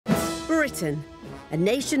Britain, a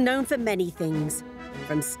nation known for many things,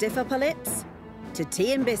 from stiff upper lips to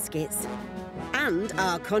tea and biscuits, and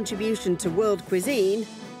our contribution to world cuisine,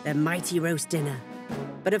 the mighty roast dinner.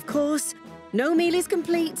 But of course, no meal is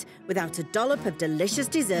complete without a dollop of delicious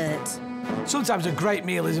dessert. Sometimes a great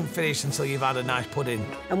meal isn't finished until you've had a nice pudding.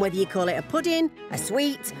 And whether you call it a pudding, a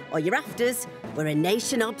sweet, or your afters, we're a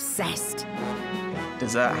nation obsessed.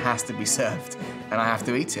 Dessert has to be served, and I have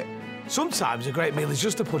to eat it. Sometimes a great meal is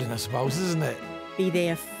just a pudding, I suppose, isn't it? Be they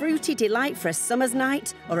a fruity delight for a summer's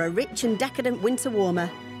night or a rich and decadent winter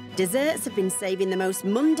warmer, desserts have been saving the most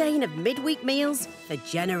mundane of midweek meals for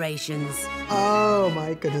generations. Oh,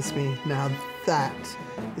 my goodness me. Now that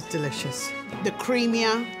is delicious. The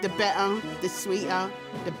creamier, the better. The sweeter,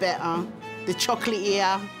 the better. The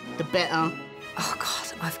chocolatier, the better. Oh,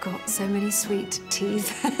 God, I've got so many sweet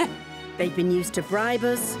teeth. They've been used to bribe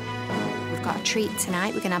us. We've got a treat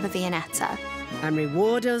tonight. We're going to have a Viennetta. And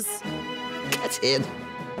reward us. Get in.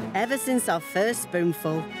 Ever since our first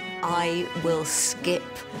spoonful. I will skip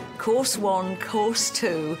course 1, course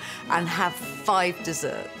 2, and have 5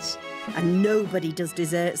 desserts. And nobody does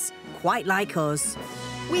desserts quite like us.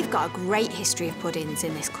 We've got a great history of puddings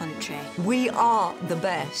in this country. We are the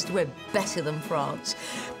best. We're better than France,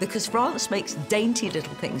 because France makes dainty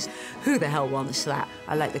little things. Who the hell wants that?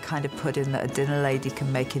 I like the kind of pudding that a dinner lady can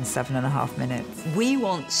make in 7.5 minutes. We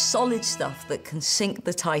want solid stuff that can sink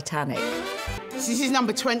the Titanic. This is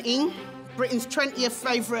number 20. Britain's 20th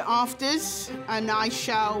favourite afters, and I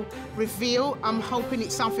shall reveal. I'm hoping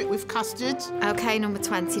it's something with custard. OK, number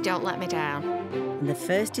 20, don't let me down. And the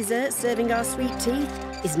first dessert serving our sweet teeth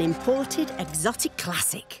is an imported exotic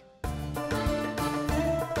classic.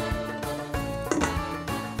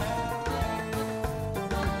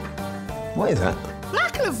 What is that?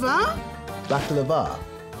 Baklava? Baklava?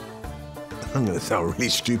 I'm going to sound really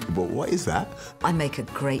stupid, but what is that? I make a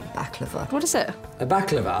great baklava. What is it? A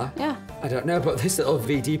baklava? Yeah. I don't know, but this little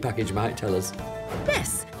VD package might tell us.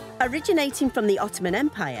 Yes, originating from the Ottoman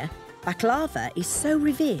Empire, baklava is so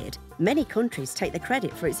revered, many countries take the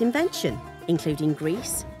credit for its invention, including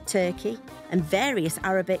Greece, Turkey, and various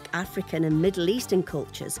Arabic, African and Middle Eastern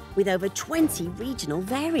cultures with over 20 regional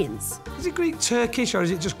variants. Is it Greek Turkish or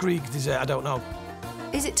is it just Greek dessert? I don't know.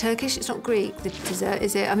 Is it Turkish? It's not Greek, the dessert,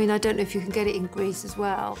 is it? I mean, I don't know if you can get it in Greece as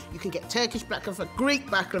well. You can get Turkish baklava, Greek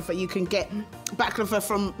baklava, you can get baklava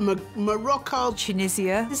from Morocco.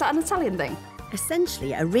 Tunisia. Is that an Italian thing?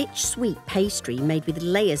 Essentially a rich, sweet pastry made with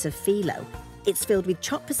layers of phyllo. It's filled with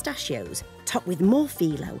chopped pistachios, topped with more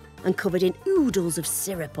phyllo, and covered in oodles of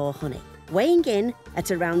syrup or honey, weighing in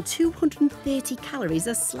at around 230 calories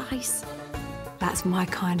a slice. That's my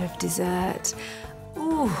kind of dessert.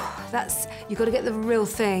 Ooh, you've got to get the real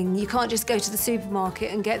thing. You can't just go to the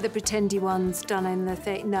supermarket and get the pretendy ones done in the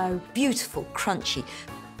thing, no. Beautiful, crunchy,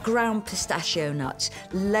 ground pistachio nuts,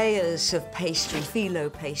 layers of pastry, phyllo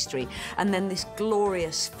pastry, and then this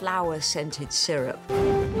glorious flower-scented syrup.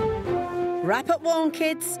 Wrap up warm,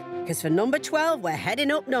 kids, because for number 12, we're heading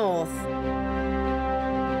up north.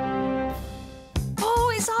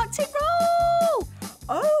 Oh, it's Arctic roll!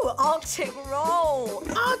 Oh, Arctic roll!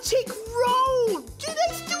 Arctic roll! Do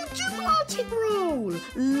they still do Arctic roll?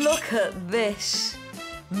 Look at this.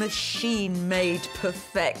 Machine-made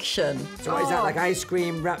perfection. So is that like ice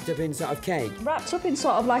cream wrapped up in sort of cake? Wrapped up in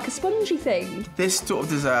sort of like a spongy thing. This sort of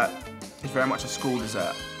dessert is very much a school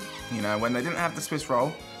dessert. You know, when they didn't have the Swiss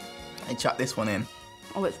roll, they chucked this one in.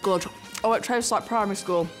 Oh, it's good. Oh, it tastes like primary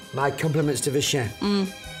school. My compliments to the chef.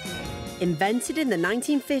 Invented in the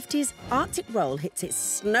 1950s, Arctic roll hit its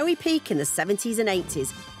snowy peak in the 70s and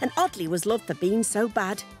 80s, and oddly was loved for being so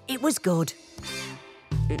bad, it was good.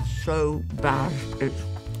 It's so bad, it's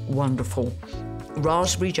wonderful.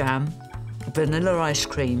 Raspberry jam, vanilla ice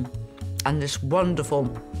cream, and this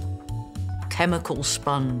wonderful chemical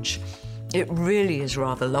sponge. It really is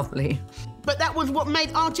rather lovely. But that was what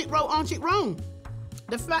made Arctic roll Arctic roll.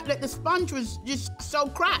 The fact that the sponge was just so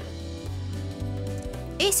crap.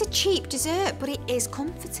 It's a cheap dessert, but it is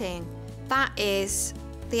comforting. That is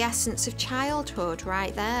the essence of childhood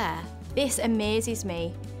right there. This amazes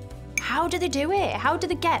me. How do they do it? How do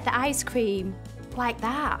they get the ice cream like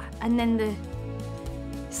that? And then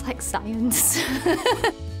it's like science.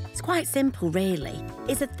 It's quite simple, really.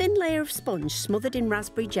 It's a thin layer of sponge smothered in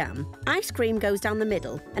raspberry jam. Ice cream goes down the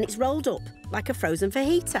middle and it's rolled up like a frozen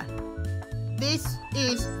fajita. This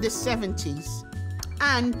is the 70s.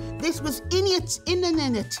 And this was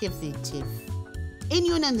innovative.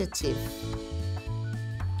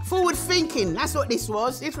 Forward thinking, that's what this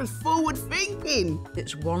was. This was forward thinking.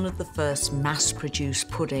 It's one of the first mass-produced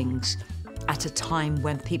puddings at a time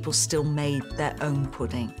when people still made their own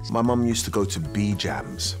puddings. My mum used to go to bee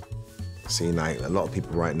jams See, like, a lot of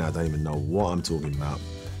people right now don't even know what I'm talking about.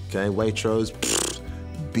 Okay, Waitrose,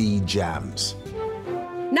 B-jams.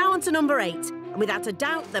 Now on to number 8, and without a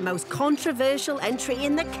doubt, the most controversial entry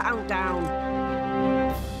in the countdown.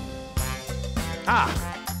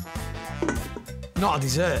 Not a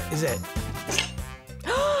dessert, is it?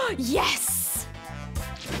 Yes!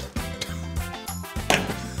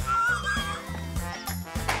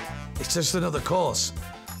 It's just another course.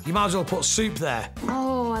 You might as well put soup there.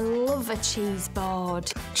 Oh, I love a cheese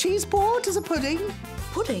board. Cheese board as a pudding?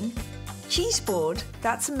 Pudding? Cheese board?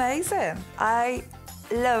 That's amazing. I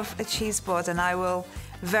love a cheese board and I will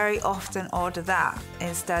very often order that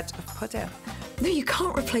instead of pudding. No, you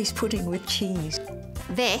can't replace pudding with cheese.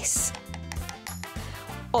 This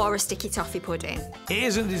or a sticky toffee pudding. It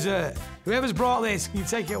isn't dessert. Whoever's brought this, you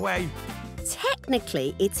take it away.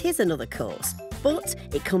 Technically, it is another course, but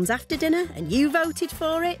it comes after dinner and you voted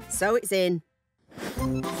for it, so it's in.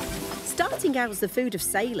 Starting out as the food of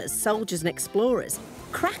sailors, soldiers and explorers,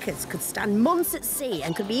 crackers could stand months at sea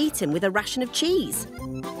and could be eaten with a ration of cheese.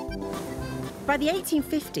 By the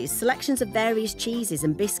 1850s, selections of various cheeses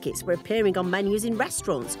and biscuits were appearing on menus in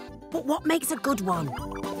restaurants. But what makes a good one?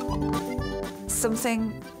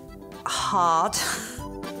 Something hard,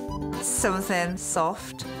 something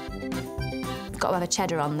soft. Got to have a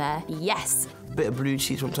cheddar on there. Yes. Bit of blue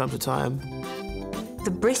cheese from time to time. The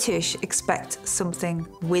British expect something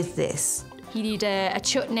with this. You need a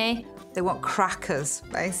chutney. They want crackers,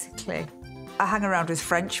 basically. I hang around with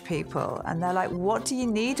French people and they're like, what do you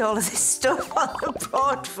need all of this stuff on the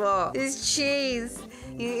board for? It's cheese.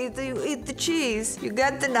 You eat the cheese. You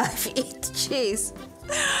get the knife, you eat the cheese.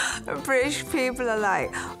 And British people are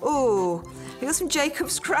like, oh, you got some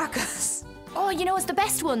Jacob's crackers. Oh, you know what's the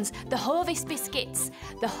best ones? The Hovis biscuits.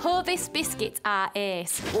 The Hovis biscuits are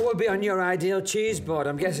ace. What would be on your ideal cheese board?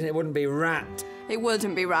 I'm guessing it wouldn't be rat. It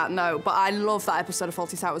wouldn't be rat, no, but I love that episode of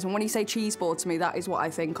Fawlty Towers, and when you say cheese board to me, that is what I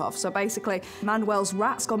think of. So basically, Manuel's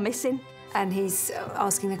rat's gone missing. And he's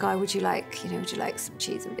asking the guy, would you like some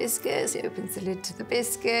cheese and biscuits? He opens the lid to the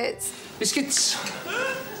biscuits. Biscuits.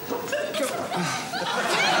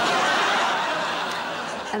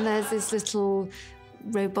 And there's this little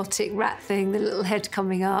robotic rat thing, the little head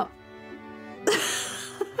coming up.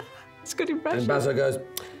 It's a good impression. And Basil goes,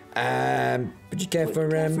 would you care for a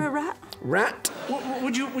rat? Rat?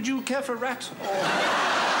 Would you care for a rat?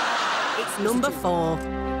 It's number 4.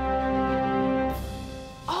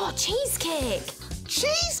 Oh, cheesecake.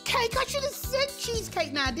 Cheesecake? I should have said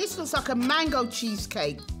cheesecake. Now, this looks like a mango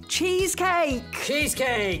cheesecake. Cheesecake.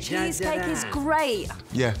 Cheesecake. Cheesecake is great.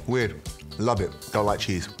 Yeah, weird. Love it. Don't like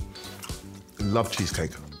cheese. Love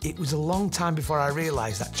cheesecake. It was a long time before I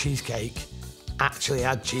realised that cheesecake actually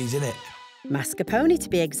had cheese in it. Mascarpone, to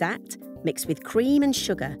be exact, mixed with cream and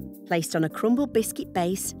sugar, placed on a crumbled biscuit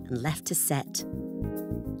base and left to set.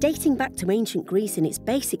 Dating back to ancient Greece in its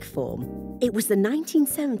basic form, it was the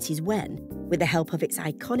 1970s when, with the help of its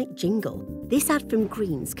iconic jingle, this ad from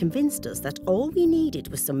Greens convinced us that all we needed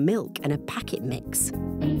was some milk and a packet mix.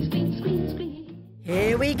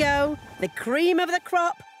 Here we go, the cream of the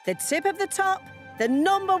crop, the tip of the top, the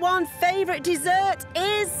 #1 favourite dessert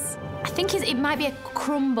is... I think it might be a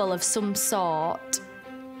crumble of some sort.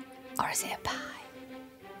 Or is it a pie?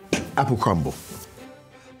 Apple crumble.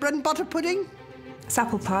 Bread and butter pudding? It's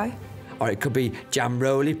apple pie. Or it could be jam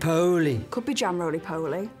roly-poly. Could be jam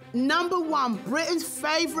roly-poly. #1, Britain's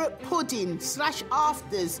favourite pudding /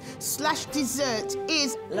 afters / dessert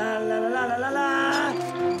is... La la la la la la.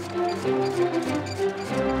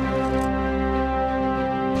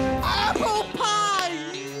 Apple pie!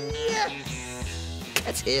 Yes!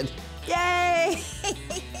 Get in. Yay!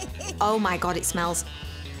 Oh my God, it smells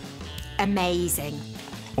amazing.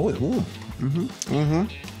 Oh, it's warm.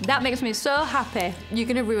 That makes me so happy. You're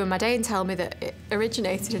going to ruin my day and tell me that it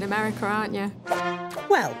originated in America, aren't you?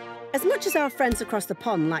 Well, as much as our friends across the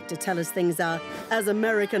pond like to tell us things are as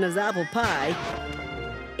American as apple pie,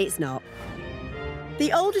 it's not.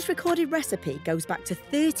 The oldest recorded recipe goes back to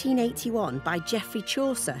 1381 by Geoffrey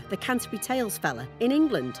Chaucer, the Canterbury Tales fella, in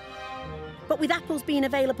England. But with apples being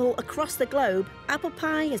available across the globe, apple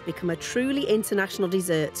pie has become a truly international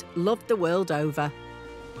dessert, loved the world over.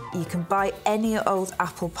 You can buy any old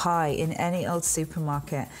apple pie in any old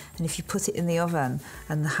supermarket, and if you put it in the oven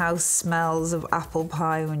and the house smells of apple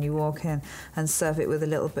pie when you walk in and serve it with a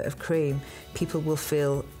little bit of cream, people will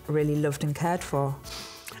feel really loved and cared for.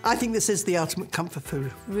 I think this is the ultimate comfort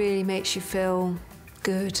food. Really makes you feel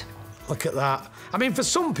good. Look at that. I mean, for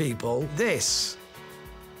some people, this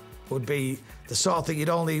would be the sort of thing you'd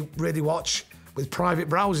only really watch with private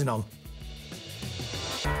browsing on.